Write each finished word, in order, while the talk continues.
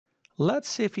Let's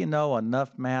see if you know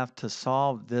enough math to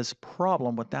solve this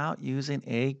problem without using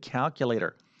a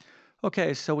calculator.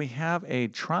 Okay, so we have a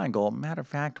triangle. Matter of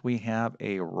fact, we have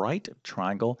a right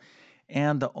triangle,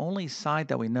 and the only side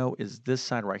that we know is this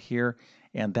side right here,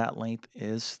 and that length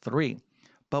is 3.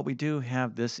 But we do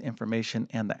have this information,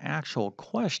 and the actual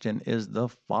question is the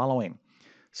following.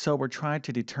 So we're trying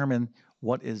to determine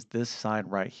what is this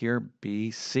side right here,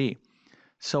 BC.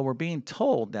 So we're being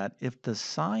told that if the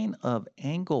sine of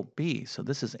angle B, so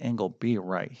this is angle B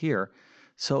right here,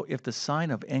 so if the sine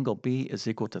of angle B is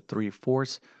equal to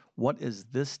 3/4, what is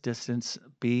this distance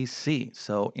BC?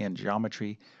 So in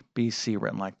geometry, BC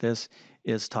written like this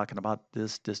is talking about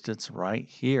this distance right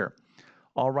here.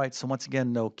 All right, so once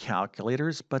again, no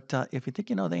calculators, but if you think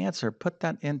you know the answer, put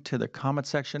that into the comment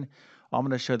section. I'm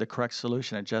going to show the correct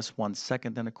solution in just 1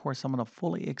 second. Then, of course, I'm going to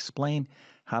fully explain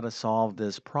how to solve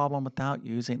this problem without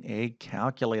using a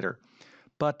calculator.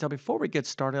 But before we get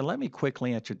started, let me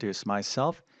quickly introduce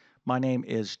myself. My name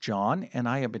is John, and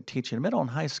I have been teaching middle and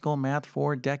high school math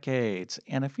for decades.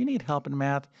 And if you need help in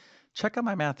math, check out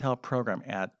my math help program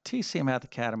at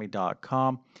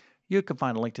tcmathacademy.com. You can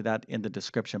find a link to that in the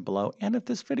description below. And if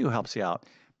this video helps you out,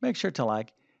 make sure to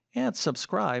like and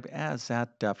subscribe, as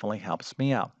that definitely helps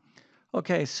me out.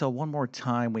 Okay, so one more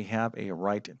time, we have a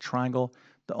right triangle.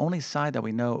 The only side that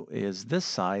we know is this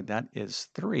side, that is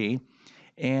 3.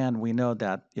 And we know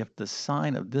that if the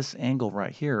sine of this angle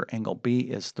right here, angle B,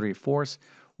 is 3/4,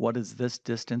 what is this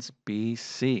distance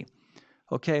BC?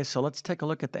 Okay, so let's take a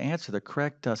look at the answer. The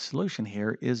correct solution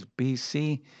here is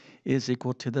BC is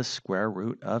equal to the square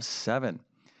root of 7.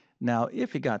 Now,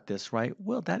 if you got this right,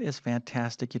 well, that is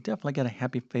fantastic. You definitely get a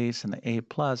happy face and the A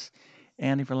plus.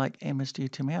 And if you're like, hey, Mr.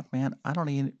 YouTube Math, man, I don't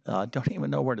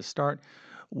even know where to start.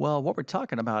 Well, what we're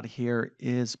talking about here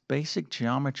is basic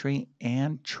geometry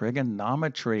and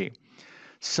trigonometry.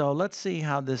 So let's see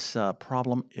how this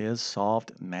problem is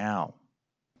solved now.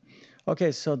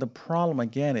 Okay, so the problem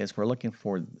again is we're looking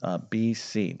for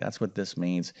BC. That's what this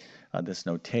means, this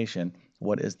notation.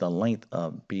 What is the length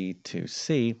of B to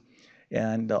C?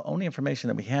 And the only information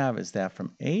that we have is that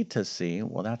from A to C,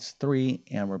 well, that's 3,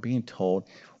 and we're being told,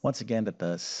 once again, that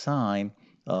the sine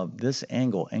of this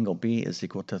angle, angle B, is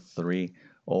equal to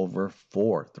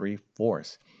 3/4,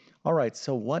 3/4. All right,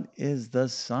 so what is the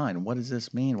sine? What does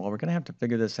this mean? Well, we're going to have to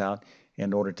figure this out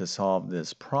in order to solve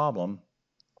this problem.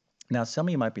 Now, some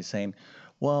of you might be saying,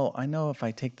 well, I know if I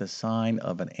take the sine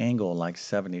of an angle like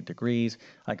 70 degrees,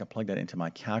 I can plug that into my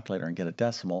calculator and get a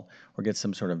decimal or get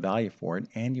some sort of value for it,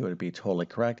 and you would be totally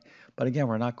correct. But again,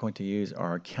 we're not going to use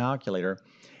our calculator,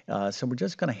 so we're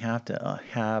just going to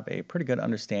have a pretty good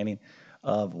understanding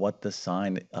of what the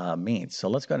sine means. So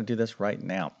let's go ahead and do this right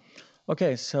now.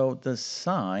 Okay, so the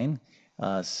sine,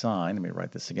 let me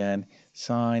write this again,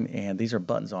 sine, and these are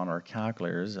buttons on our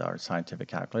calculators, our scientific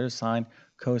calculators, sine,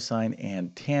 cosine,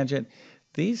 and tangent.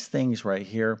 These things right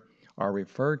here are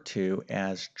referred to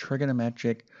as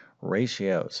trigonometric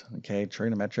ratios, okay,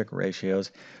 trigonometric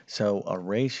ratios. So a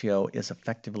ratio is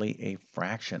effectively a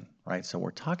fraction, right? So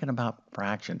we're talking about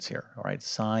fractions here, all right,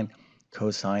 sine,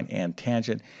 cosine, and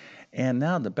tangent. And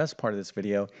now the best part of this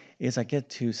video is I get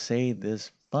to say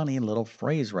this funny little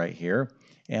phrase right here.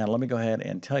 And let me go ahead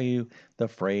and tell you the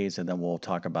phrase, and then we'll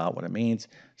talk about what it means.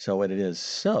 So it is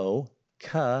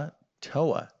SOHCAHTOA.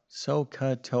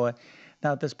 SOHCAHTOA.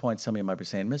 Now, at this point, some of you might be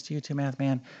saying, Mr. YouTube Math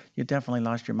Man, you definitely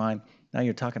lost your mind. Now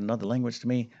you're talking another language to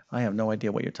me. I have no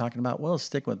idea what you're talking about. Well,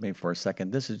 stick with me for a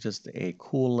second. This is just a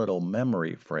cool little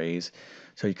memory phrase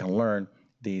so you can learn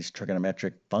these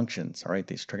trigonometric functions, all right,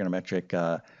 these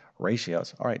trigonometric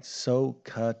ratios. All right,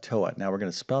 SOHCAHTOA. Now we're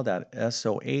going to spell that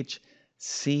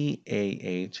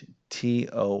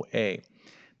SOHCAHTOA.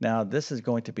 Now this is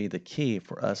going to be the key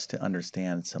for us to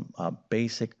understand some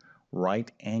basic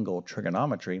right angle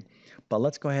trigonometry. But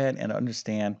let's go ahead and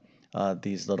understand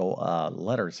these little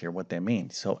letters here, what they mean.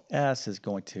 So S is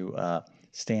going to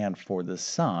stand for the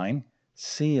sine,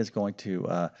 C is going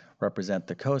to represent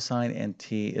the cosine, and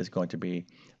T is going to be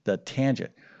the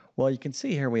tangent. Well, you can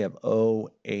see here we have O,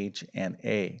 H, and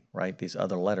A, right? These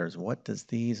other letters. What does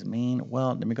these mean? Well,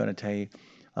 let me go and tell you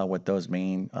what those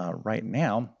mean right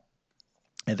now,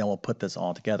 and then we'll put this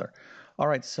all together. All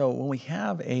right, so when we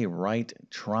have a right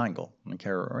triangle, okay,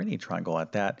 or any triangle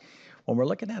at that, when we're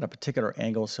looking at a particular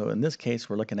angle, so in this case,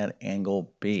 we're looking at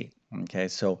angle B, okay?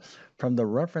 So from the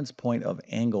reference point of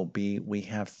angle B, we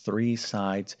have 3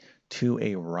 sides to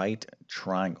a right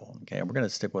triangle, okay? And we're going to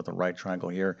stick with the right triangle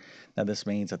here. Now, this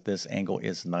means that this angle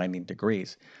is 90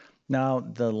 degrees. Now,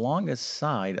 the longest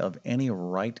side of any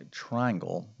right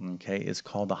triangle, okay, is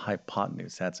called the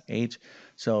hypotenuse. That's H.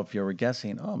 So if you were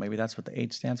guessing, oh, maybe that's what the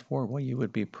H stands for, well, you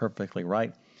would be perfectly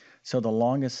right. So the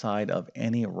longest side of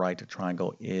any right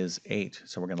triangle is H.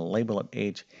 So we're going to label it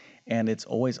H, and it's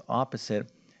always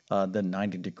opposite the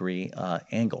 90-degree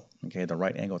angle. Okay, the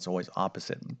right angle is always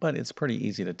opposite, but it's pretty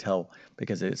easy to tell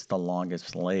because it's the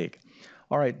longest leg.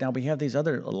 All right, now we have these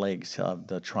other legs of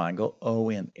the triangle, O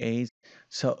and A.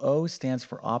 So O stands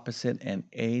for opposite and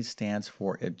A stands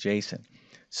for adjacent.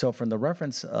 So from the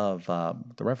reference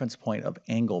point of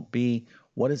angle B,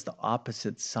 what is the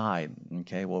opposite side?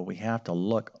 Okay, well, we have to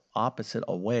look opposite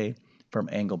away from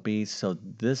angle B. So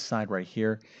this side right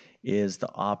here is the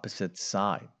opposite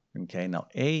side. Okay, now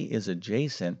A is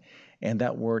adjacent, and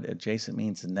that word adjacent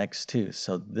means next to.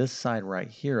 So this side right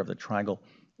here of the triangle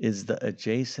is the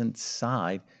adjacent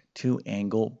side to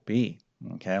angle B.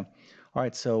 Okay, all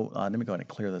right, so let me go ahead and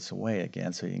clear this away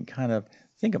again so you can kind of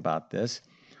think about this.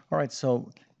 All right, so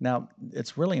now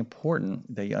it's really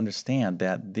important that you understand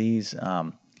that these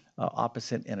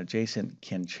opposite and adjacent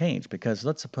can change because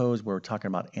let's suppose we're talking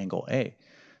about angle A.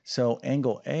 So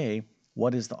angle A,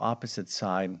 what is the opposite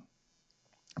side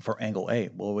for angle A?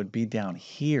 Well, it would be down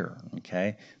here,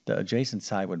 okay? The adjacent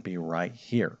side would be right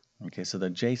here, okay? So the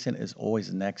adjacent is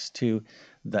always next to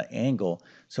the angle.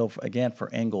 So again,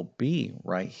 for angle B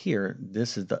right here,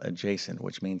 this is the adjacent,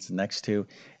 which means next to,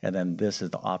 and then this is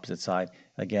the opposite side.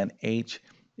 Again, H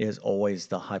is always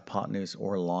the hypotenuse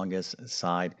or longest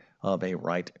side of a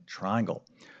right triangle.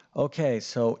 Okay,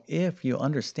 so if you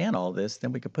understand all this,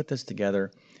 then we could put this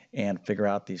together and figure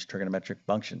out these trigonometric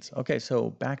functions. Okay, so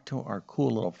back to our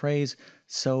cool little phrase,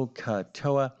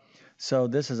 SOHCAHTOA. So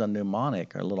this is a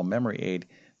mnemonic, or a little memory aid,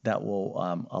 that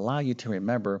will allow you to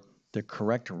remember the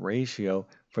correct ratio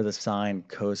for the sine,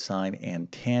 cosine, and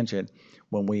tangent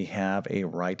when we have a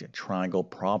right triangle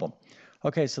problem.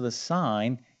 Okay, so the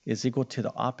sine is equal to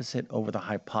the opposite over the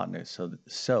hypotenuse.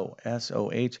 So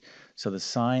S-O-H, so the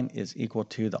sine is equal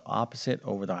to the opposite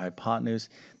over the hypotenuse.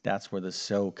 That's where the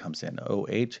so comes in,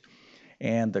 OH.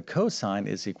 And the cosine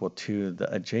is equal to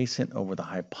the adjacent over the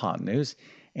hypotenuse.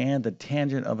 And the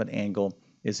tangent of an angle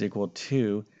is equal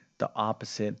to the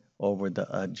opposite over the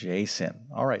adjacent.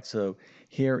 All right, so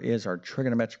here is our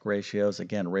trigonometric ratios.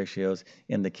 Again, ratios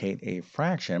indicate a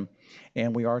fraction,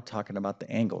 and we are talking about the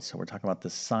angles. So we're talking about the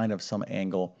sine of some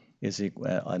angle is equal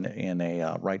in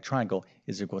a right triangle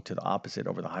is equal to the opposite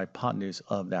over the hypotenuse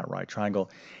of that right triangle,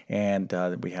 and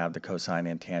we have the cosine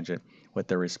and tangent with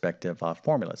their respective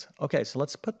formulas. Okay, so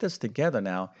let's put this together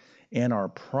now in our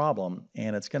problem,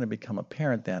 and it's going to become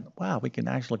apparent that, wow, we can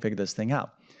actually figure this thing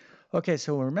out. Okay,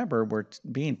 so remember, we're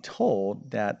being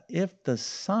told that if the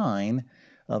sine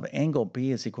of angle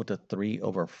B is equal to 3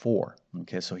 over 4.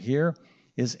 Okay, so here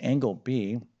is angle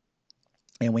B,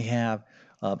 and we have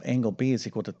angle B is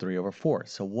equal to 3 over 4.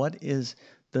 So what is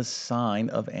the sine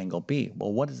of angle B?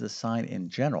 Well, what is the sine in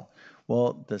general?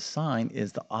 Well, the sine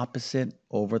is the opposite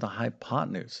over the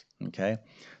hypotenuse, okay?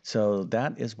 So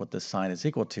that is what the sine is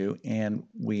equal to, and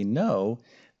we know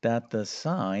that the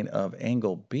sine of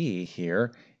angle B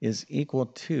here is equal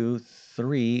to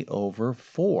 3 over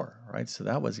 4, right? So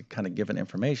that was kind of given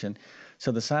information.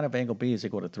 So the sine of angle B is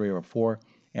equal to 3 over 4,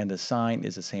 and the sine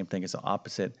is the same thing as the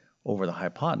opposite over the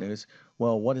hypotenuse.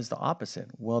 Well, what is the opposite?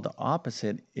 Well, the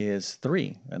opposite is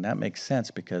 3, and that makes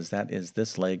sense because that is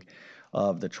this leg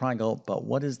of the triangle. But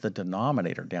what is the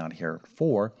denominator down here?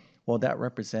 4. Well, that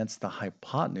represents the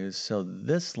hypotenuse. So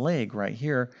this leg right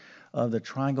here of the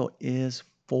triangle is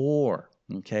 4.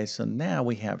 Okay, so now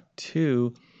we have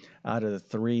 2 out of the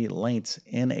 3 lengths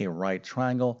in a right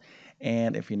triangle.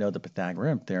 And if you know the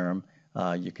Pythagorean theorem,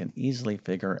 you can easily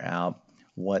figure out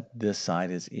what this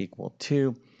side is equal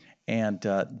to. And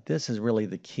this is really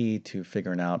the key to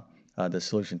figuring out the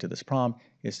solution to this problem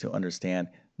is to understand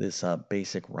this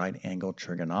basic right angle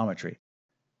trigonometry.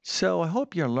 So I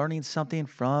hope you're learning something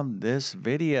from this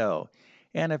video.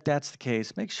 And if that's the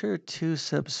case, make sure to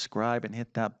subscribe and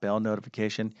hit that bell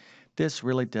notification. This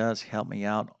really does help me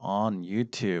out on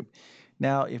YouTube.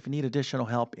 Now, if you need additional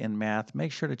help in math,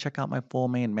 make sure to check out my full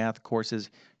main math courses.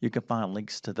 You can find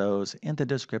links to those in the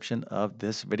description of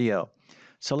this video.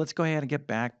 So let's go ahead and get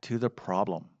back to the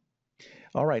problem.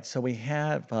 All right, so we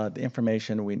have the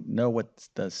information. We know what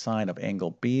the sine of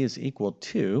angle B is equal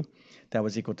to. That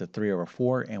was equal to 3 over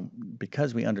 4. And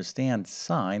because we understand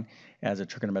sine as a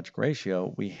trigonometric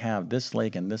ratio, we have this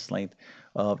leg and this length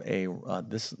of a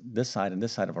this side and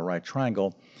this side of a right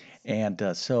triangle. And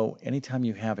so anytime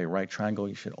you have a right triangle,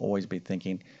 you should always be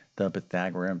thinking the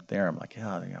Pythagorean theorem. Like, oh,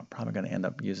 I'm probably going to end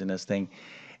up using this thing.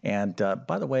 And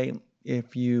by the way,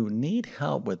 if you need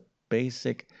help with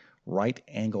basic right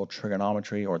angle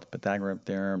trigonometry or the Pythagorean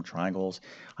theorem, triangles,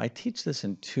 I teach this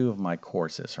in 2 of my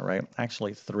courses, all right?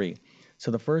 Actually 3. So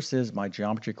the first is my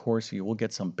geometry course. You will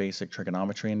get some basic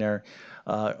trigonometry in there.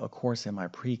 Of course, in my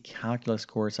pre-calculus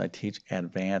course, I teach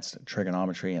advanced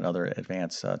trigonometry and other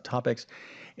advanced topics.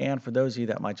 And for those of you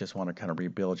that might just want to kind of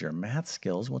rebuild your math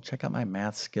skills, well, check out my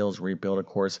Math Skills Rebuilder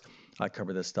course. I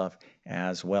cover this stuff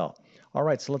as well. All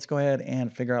right, so let's go ahead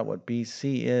and figure out what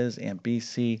BC is. And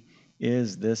BC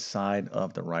is this side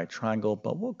of the right triangle,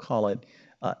 but we'll call it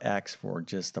X for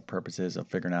just the purposes of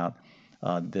figuring out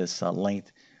this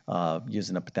length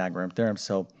using the Pythagorean theorem.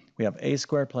 So we have a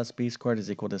squared plus b squared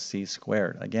is equal to c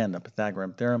squared. Again, the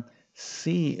Pythagorean theorem,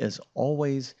 c is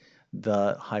always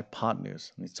the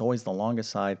hypotenuse. It's always the longest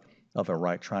side of a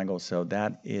right triangle, so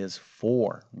that is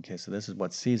 4. Okay, so this is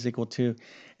what c is equal to,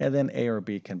 and then a or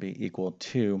b can be equal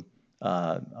to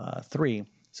 3.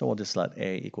 So we'll just let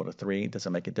a equal to 3. It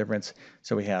doesn't make a difference.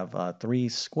 So we have 3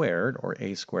 squared, or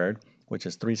a squared, which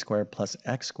is 3 squared plus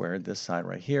x squared. This side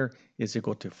right here is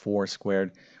equal to 4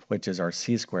 squared, which is our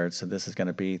c squared. So this is going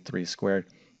to be 3 squared,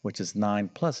 which is 9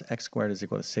 plus x squared is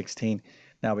equal to 16.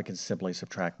 Now we can simply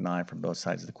subtract 9 from both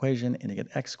sides of the equation, and you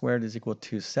get x squared is equal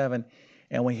to 7.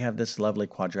 And we have this lovely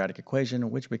quadratic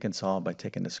equation, which we can solve by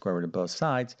taking the square root of both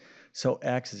sides. So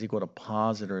x is equal to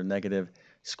positive or negative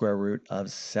square root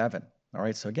of 7. All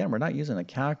right, so again, we're not using a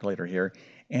calculator here,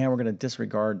 and we're going to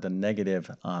disregard the negative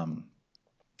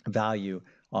value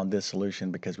on this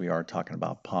solution because we are talking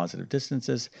about positive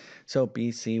distances. So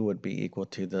BC would be equal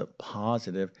to the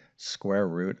positive square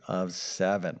root of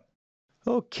 7.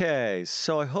 Okay,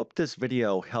 so I hope this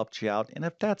video helped you out, and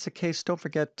if that's the case, don't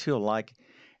forget to like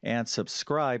and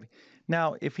subscribe.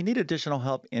 Now, if you need additional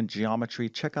help in geometry,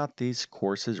 check out these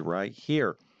courses right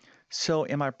here. So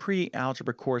in my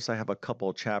pre-algebra course, I have a couple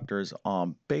of chapters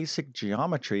on basic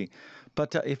geometry,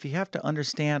 but if you have to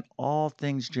understand all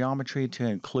things geometry to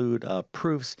include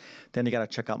proofs, then you got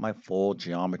to check out my full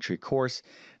geometry course.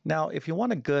 Now, if you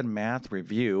want a good math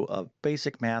review of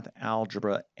basic math,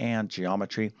 algebra, and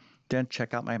geometry, then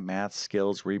check out my Math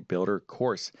Skills Rebuilder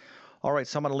course. All right,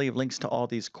 so I'm going to leave links to all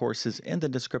these courses in the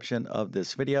description of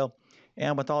this video.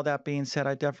 And with all that being said,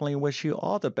 I definitely wish you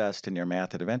all the best in your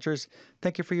math adventures.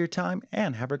 Thank you for your time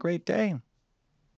and have a great day.